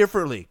somewhat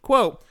differently.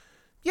 Quote,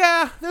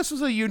 yeah, this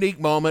was a unique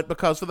moment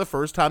because for the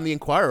first time the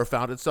Enquirer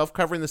found itself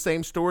covering the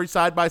same story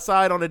side by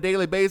side on a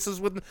daily basis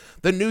with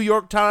the New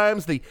York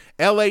Times, the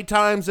LA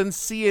Times, and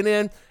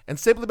CNN, and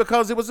simply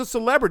because it was a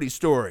celebrity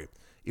story.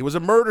 It was a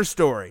murder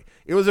story.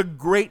 It was a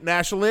great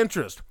national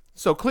interest.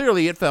 So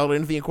clearly it fell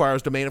into the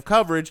Enquirer's domain of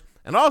coverage,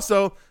 and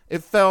also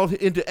it fell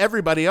into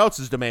everybody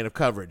else's domain of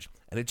coverage,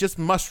 and it just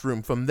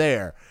mushroomed from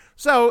there.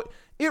 So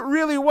it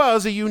really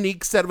was a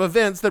unique set of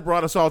events that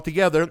brought us all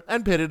together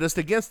and pitted us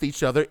against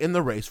each other in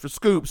the race for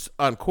scoops,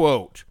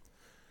 unquote.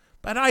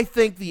 But I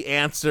think the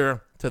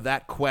answer to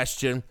that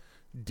question,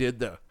 did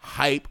the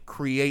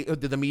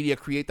media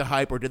create the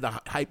hype, or did the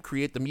hype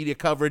create the media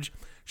coverage,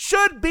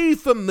 should be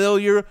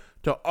familiar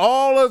to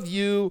all of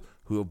you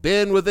who have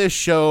been with this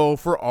show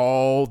for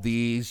all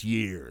these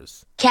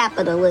years.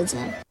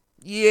 Capitalism.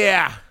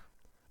 Yeah,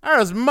 there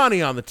was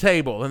money on the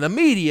table, and the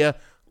media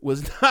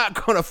was not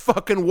going to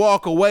fucking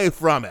walk away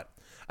from it.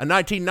 A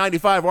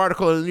 1995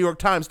 article in the New York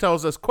Times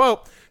tells us,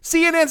 quote,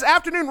 CNN's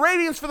afternoon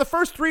ratings for the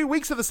first 3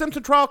 weeks of the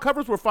Simpson trial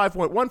covers were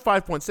 5.1,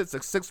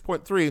 5.6,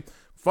 6.3,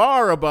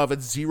 far above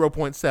its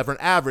 0.7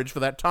 average for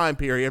that time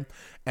period,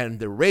 and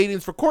the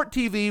ratings for Court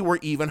TV were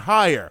even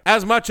higher,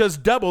 as much as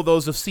double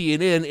those of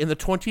CNN in the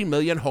 20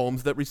 million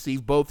homes that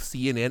receive both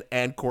CNN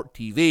and Court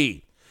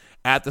TV.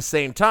 At the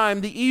same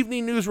time, the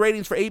evening news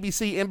ratings for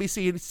ABC,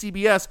 NBC, and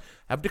CBS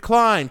have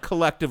declined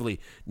collectively,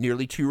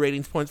 nearly 2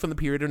 ratings points from the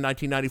period of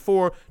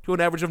 1994 to an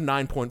average of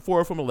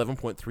 9.4 from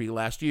 11.3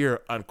 last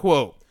year,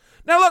 unquote.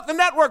 Now look, the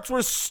networks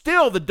were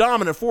still the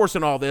dominant force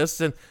in all this,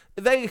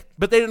 but they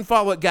didn't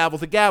follow it gavel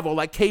to gavel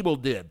like cable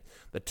did.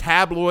 The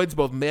tabloids,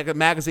 both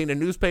magazine and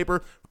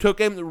newspaper, took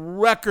in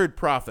record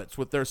profits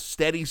with their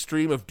steady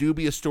stream of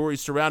dubious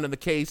stories surrounding the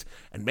case,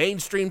 and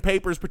mainstream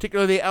papers,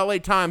 particularly the LA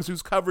Times,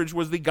 whose coverage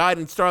was the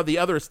guiding star the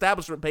other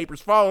establishment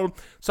papers followed,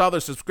 saw their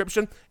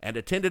subscription and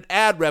attended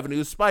ad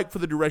revenues spike for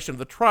the duration of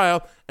the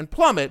trial and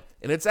plummet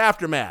in its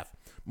aftermath.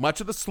 Much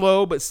of the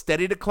slow but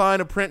steady decline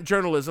of print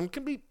journalism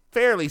can be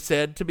fairly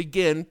said to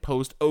begin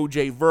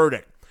post-OJ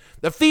verdict.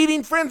 The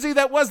feeding frenzy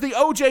that was the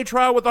OJ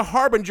trial was the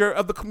harbinger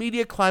of the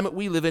media climate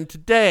we live in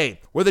today,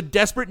 where the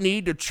desperate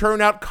need to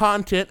churn out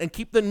content and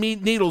keep the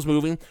needles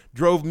moving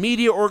drove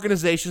media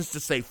organizations to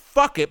say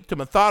fuck it to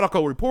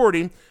methodical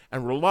reporting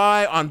and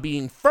rely on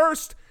being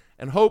first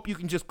and hope you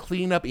can just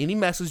clean up any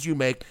messes you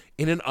make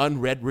in an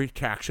unread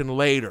retraction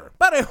later.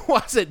 But it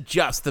wasn't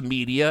just the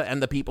media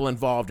and the people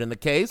involved in the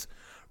case.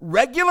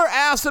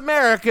 Regular-ass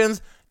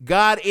Americans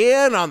got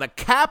in on the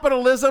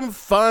capitalism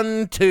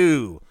fun,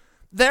 too.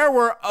 There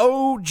were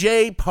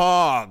OJ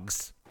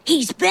Pogs.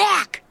 He's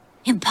back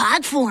in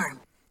pod form.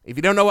 If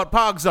you don't know what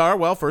Pogs are,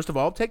 well, first of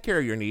all, take care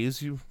of your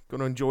knees. You're going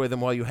to enjoy them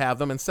while you have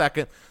them. And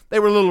second, they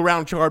were little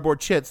round cardboard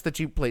chits that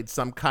you played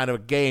some kind of a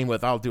game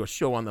with. I'll do a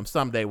show on them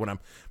someday when I'm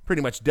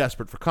pretty much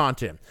desperate for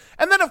content.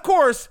 And then, of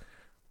course,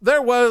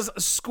 there was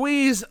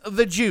Squeeze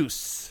the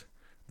Juice,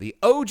 the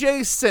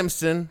O.J.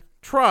 Simpson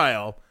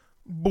trial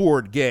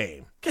board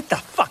game. Get the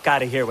fuck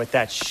out of here with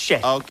that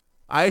shit. Okay.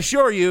 I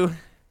assure you,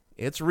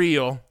 it's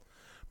real.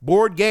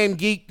 Board Game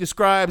Geek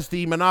describes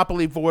the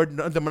Monopoly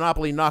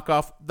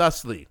knockoff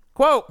thusly.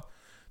 Quote,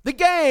 the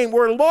game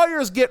where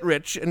lawyers get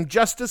rich and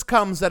justice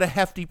comes at a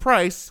hefty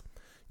price.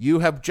 You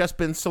have just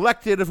been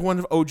selected as one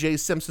of O.J.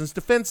 Simpson's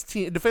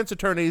defense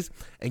attorneys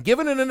and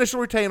given an initial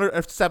retainer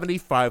of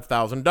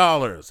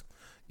 $75,000.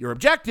 Your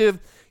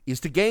objective is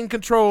to gain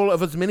control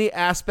of as many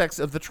aspects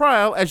of the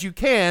trial as you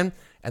can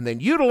and then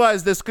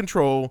utilize this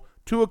control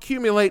to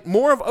accumulate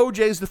more of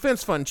O.J.'s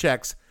defense fund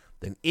checks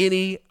than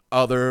any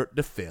other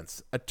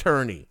defense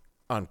attorney,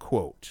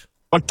 unquote.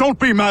 But don't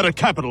be mad at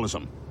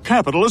capitalism.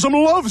 Capitalism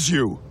loves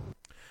you.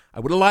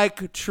 I would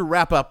like to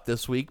wrap up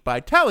this week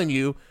by telling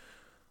you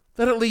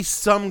that at least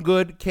some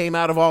good came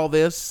out of all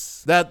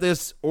this, that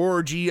this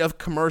orgy of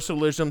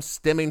commercialism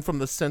stemming from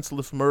the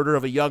senseless murder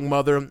of a young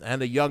mother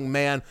and a young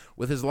man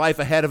with his life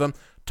ahead of him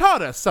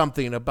taught us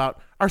something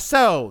about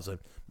ourselves and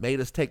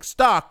made us take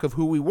stock of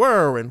who we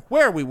were and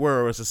where we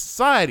were as a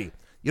society.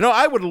 You know,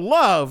 I would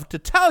love to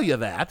tell you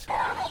that.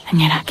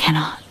 And yet I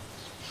cannot.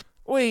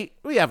 We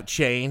haven't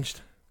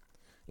changed.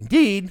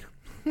 Indeed,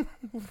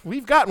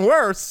 we've gotten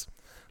worse.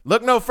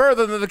 Look no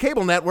further than the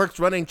cable networks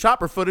running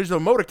chopper footage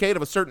of a motorcade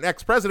of a certain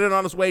ex-president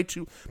on his way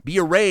to be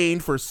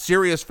arraigned for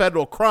serious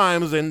federal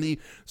crimes in the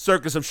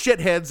circus of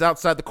shitheads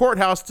outside the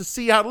courthouse to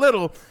see how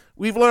little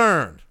we've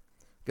learned.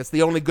 Guess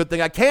the only good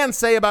thing I can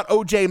say about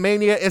OJ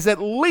Mania is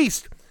at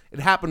least it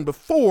happened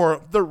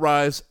before the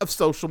rise of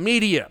social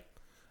media.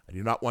 I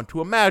do not want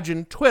to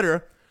imagine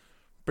Twitter,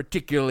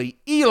 particularly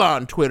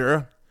Elon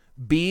Twitter,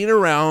 being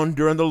around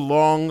during the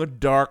long,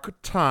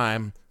 dark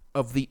time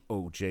of the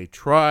OJ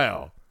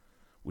trial,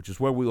 which is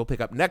where we will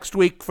pick up next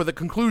week for the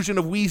conclusion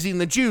of Wheezing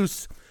the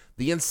Juice,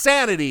 the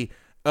insanity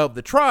of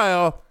the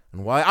trial,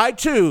 and why I,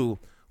 too,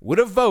 would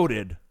have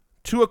voted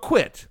to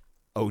acquit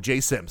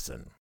O.J.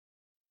 Simpson.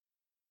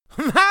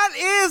 That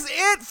is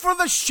it for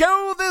the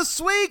show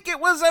this week. It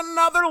was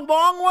another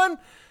long one,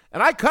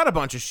 and I cut a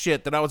bunch of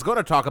shit that I was going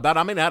to talk about.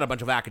 I mean, I had a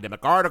bunch of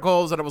academic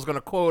articles that I was going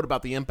to quote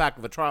about the impact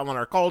of the trial on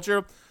our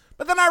culture,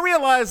 but then I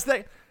realized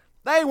that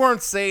they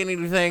weren't saying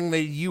anything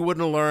that you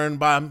wouldn't learn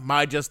by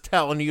my just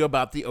telling you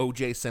about the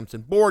O.J.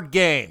 Simpson board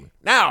game.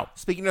 Now,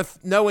 speaking of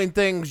knowing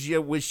things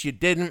you wish you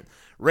didn't,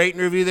 rate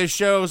and review this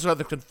show so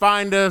others can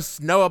find us,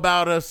 know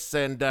about us,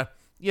 and,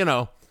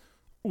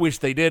 wish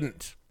they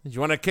didn't. If you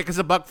want to kick us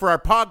a buck for our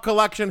pod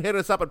collection, hit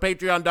us up at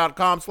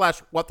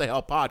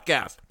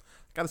patreon.com/whatthehellpodcast.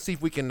 Got to see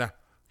if we can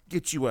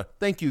get you a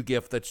thank you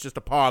gift that's just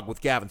a pog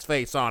with Gavin's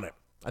face on it.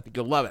 I think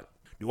you'll love it.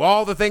 Do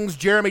all the things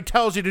Jeremy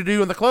tells you to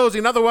do in the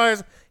closing,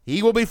 otherwise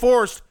he will be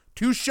forced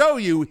to show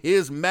you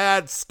his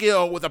mad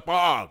skill with a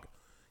pog.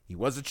 He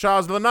was a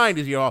child of the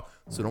 90s, y'all,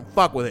 so don't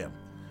fuck with him.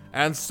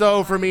 And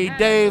so for me,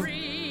 Dave,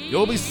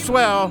 you'll be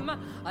swell,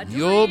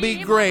 you'll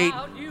be great,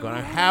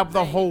 gonna have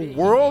the whole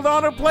world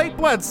on her plate,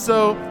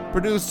 Bledsoe,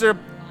 producer.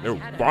 And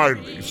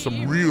finally,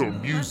 some real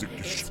music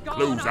to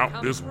close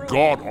out this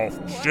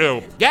god-awful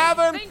show.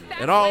 Gavin,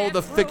 and all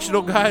the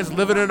fictional guys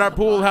living in our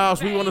pool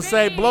house, we want to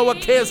say blow a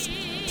kiss,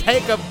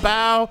 take a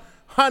bow,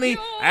 honey,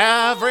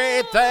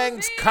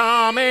 everything's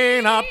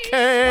coming up,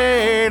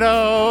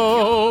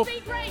 Kato.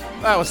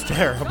 That was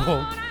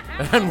terrible.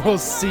 And we'll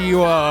see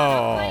you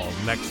all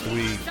next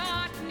week.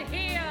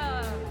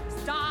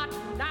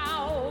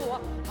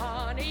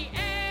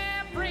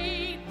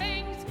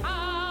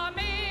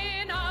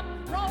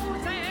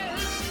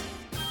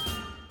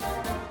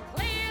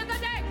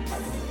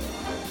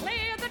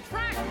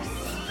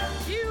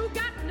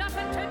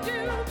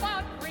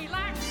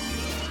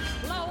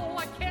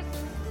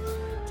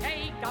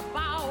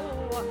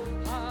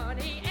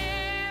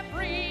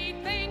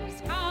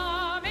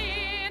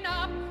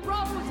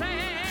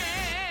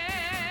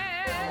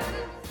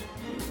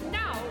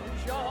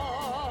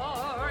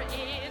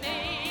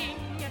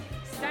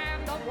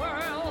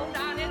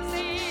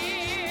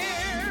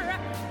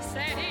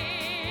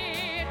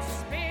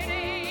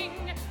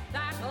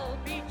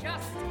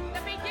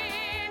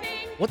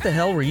 What the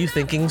Hell Were You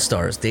Thinking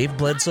stars Dave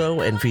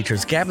Bledsoe and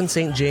features Gavin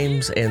St.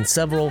 James and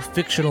several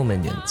fictional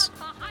minions.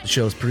 The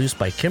show is produced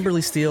by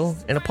Kimberly Steele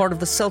and a part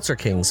of the Seltzer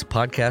Kings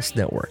podcast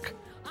network.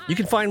 You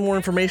can find more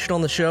information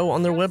on the show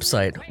on their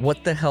website,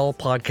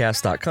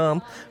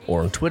 whatthehellpodcast.com,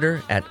 or on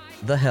Twitter at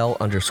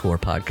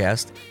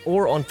 @thehell_podcast,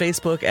 or on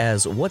Facebook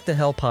as What the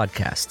Hell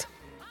Podcast.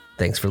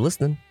 Thanks for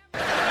listening.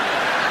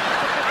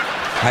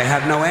 I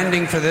have no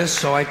ending for this,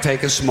 so I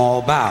take a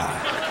small bow.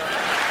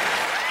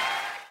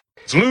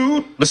 It's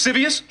lewd,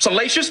 lascivious,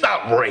 salacious,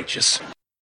 outrageous.